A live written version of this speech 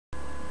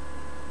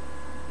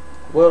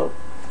Well,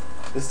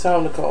 it's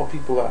time to call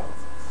people out.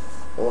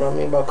 And what I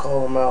mean by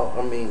call them out,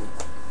 I mean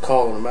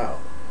calling them out,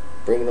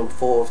 bringing them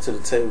forth to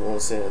the table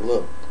and saying,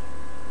 look,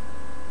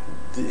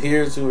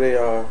 here's who they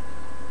are,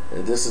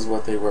 and this is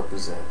what they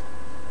represent.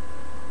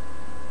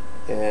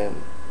 And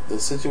the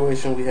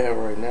situation we have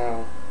right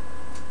now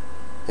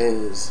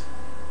is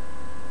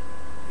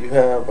you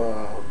have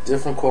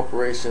different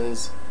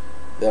corporations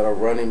that are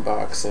running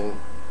boxing,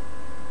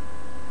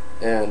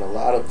 and a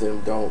lot of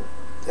them don't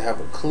have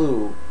a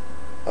clue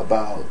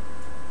about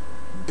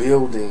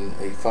building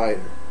a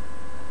fighter.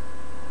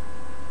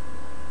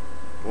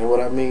 And what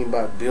I mean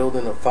by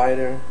building a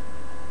fighter,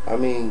 I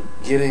mean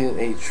getting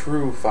a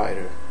true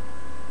fighter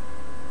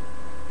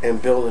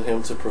and building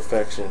him to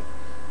perfection.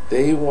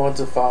 They want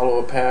to follow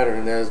a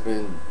pattern that has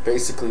been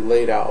basically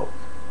laid out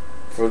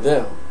for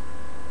them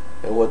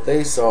and what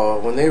they saw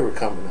when they were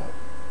coming up.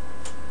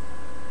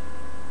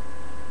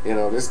 You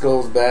know, this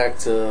goes back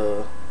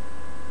to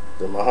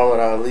the Muhammad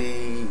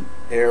Ali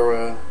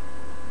era,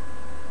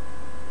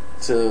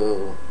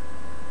 to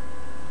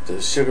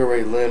the Sugar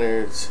Ray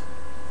Leonards,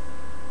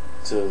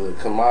 to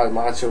the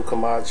Macho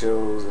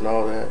Camachos and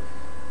all that.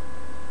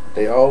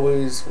 They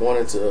always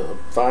wanted to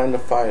find a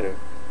fighter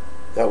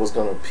that was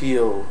going to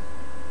appeal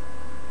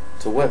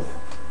to women.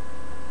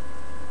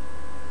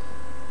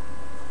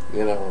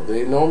 You know,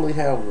 they normally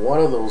have one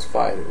of those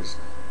fighters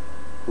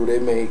who they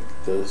make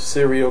the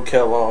cereal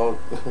Kellogg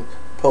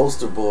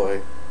poster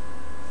boy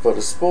for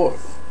the sport.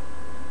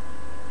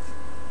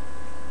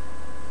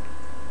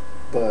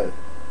 But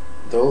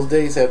those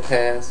days have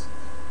passed,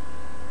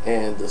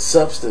 and the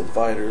substance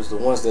fighters, the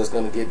ones that's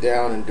going to get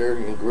down and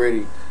dirty and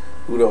gritty,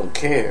 who don't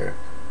care,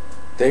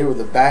 they were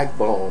the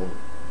backbone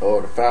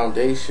or the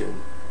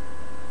foundation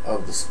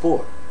of the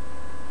sport.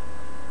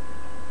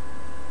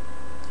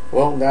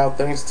 Well, now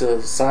thanks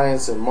to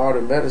science and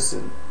modern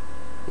medicine,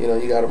 you know,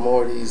 you got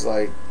more of these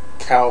like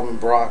Calvin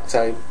Brock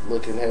type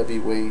looking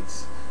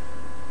heavyweights,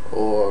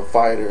 or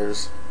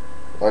fighters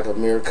like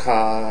Amir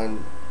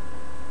Khan,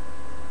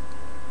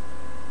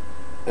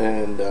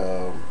 and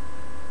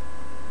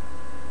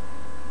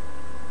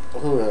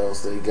who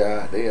else they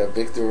got? They got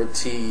Victor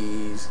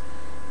Ortiz.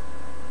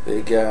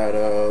 They got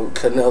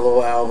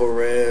Canelo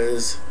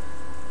Alvarez.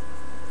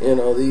 You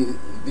know,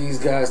 these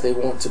guys they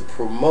want to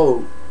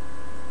promote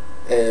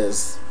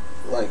as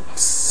like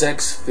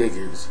sex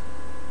figures,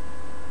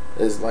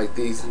 as like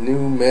these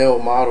new male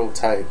model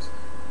types.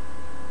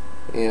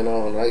 You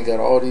know, and they got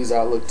all these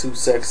I look too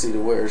sexy to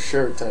wear a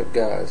shirt type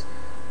guys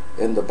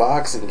in the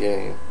boxing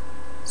game,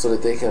 so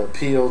that they can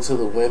appeal to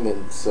the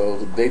women, so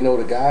they know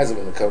the guys are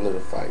going to come to the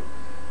fight,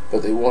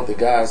 but they want the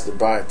guys to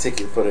buy a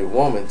ticket for their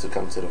woman to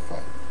come to the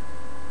fight.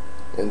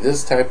 And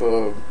this type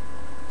of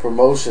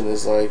promotion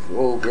is like,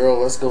 oh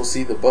girl, let's go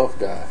see the buff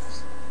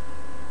guys.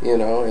 You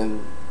know,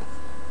 and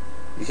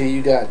here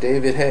you got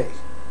David Hay.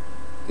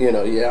 You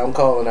know, yeah, I'm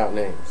calling out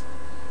names.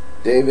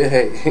 David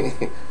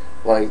Hay,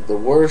 like the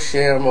worst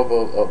sham of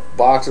a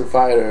boxer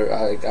fighter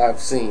I've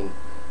seen.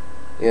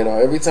 You know,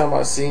 every time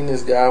I seen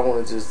this guy, I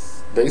want to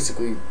just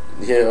basically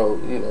yell,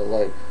 you know,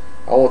 like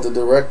I want the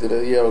director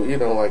to yell, you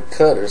know, like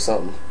cut or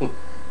something.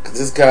 Because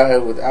this guy,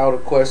 without a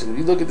question, if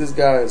you look at this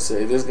guy and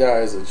say this guy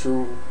is a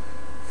true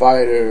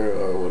fighter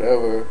or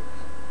whatever,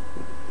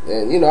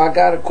 and you know, I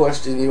gotta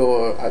question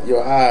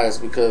your eyes,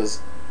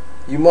 because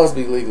you must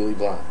be legally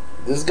blind.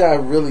 This guy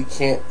really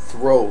can't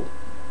throw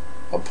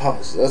a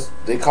punch.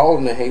 They call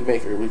him the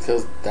haymaker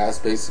because that's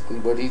basically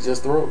what he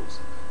just throws.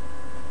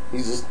 He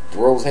just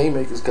throws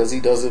haymakers because he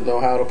doesn't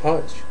know how to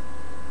punch.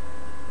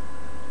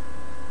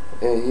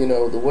 And you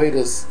know, the way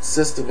this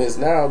system is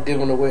now,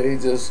 given the way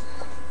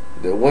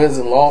the wins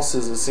and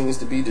losses, it seems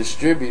to be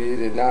distributed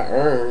and not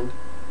earned.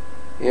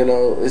 You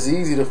know, it's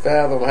easy to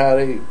fathom how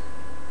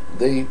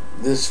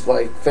this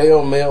like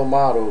failed male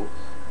model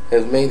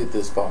has made it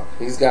this far.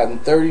 He's gotten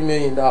 $30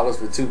 million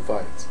for 2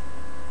 fights.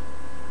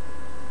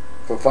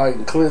 For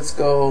fighting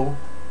Klitschko,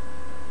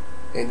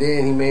 and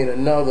then he made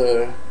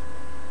another.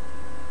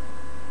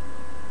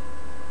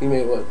 He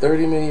made what,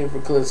 $30 million for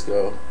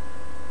Klitschko.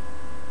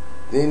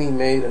 Then he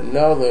made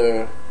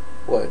another,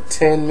 what,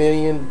 $10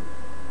 million.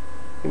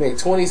 He made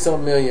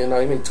 20-something million. No,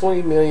 he made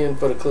 $20 million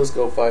for the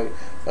Klitschko fight.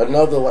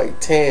 Another like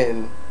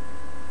 10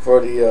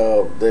 for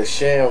the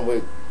sham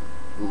with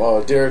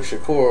Derek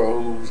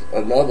Shakur, who's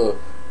another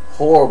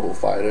horrible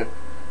fighter,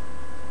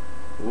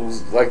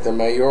 who's like the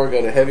Mayorga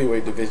of the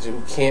heavyweight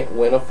division, who can't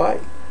win a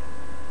fight.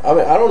 I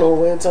mean, I don't know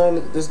when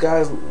time this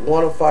guy's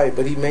won a fight,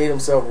 but he made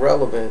himself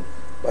relevant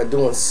by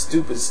doing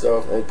stupid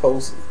stuff and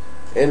post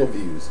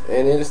interviews.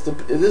 And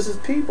this is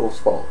people's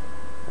fault.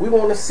 We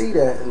want to see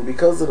that, and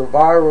because of the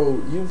viral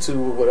YouTube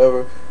or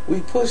whatever, we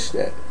push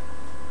that.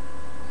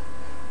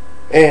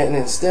 And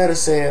instead of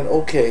saying,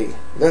 okay,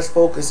 let's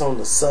focus on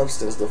the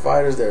substance, the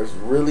fighters that's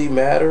really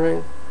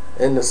mattering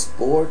in the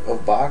sport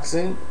of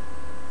boxing,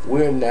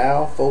 we're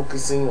now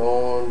focusing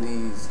on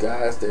these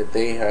guys that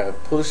they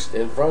have pushed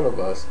in front of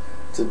us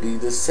to be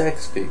the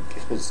sex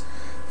figures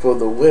for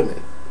the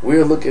women.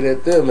 We're looking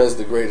at them as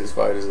the greatest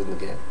fighters in the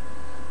game.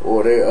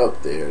 or they're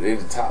up there. They're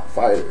the top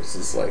fighters.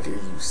 It's like, are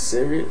you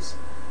serious?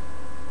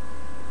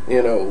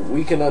 You know,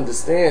 we can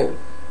understand.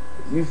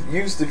 You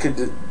used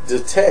to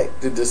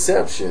detect the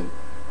deception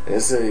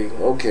and say,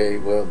 okay,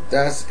 well,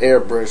 that's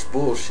airbrush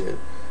bullshit.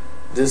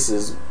 This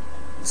is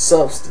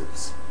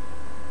substance.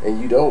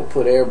 And you don't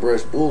put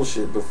airbrush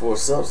bullshit before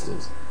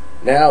substance.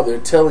 Now they're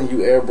telling you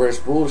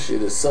airbrush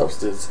bullshit is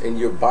substance and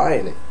you're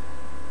buying it.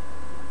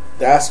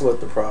 That's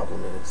what the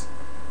problem is.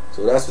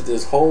 So that's what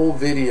this whole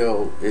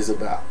video is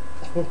about.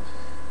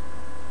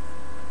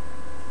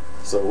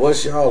 So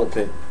what's y'all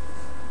opinion?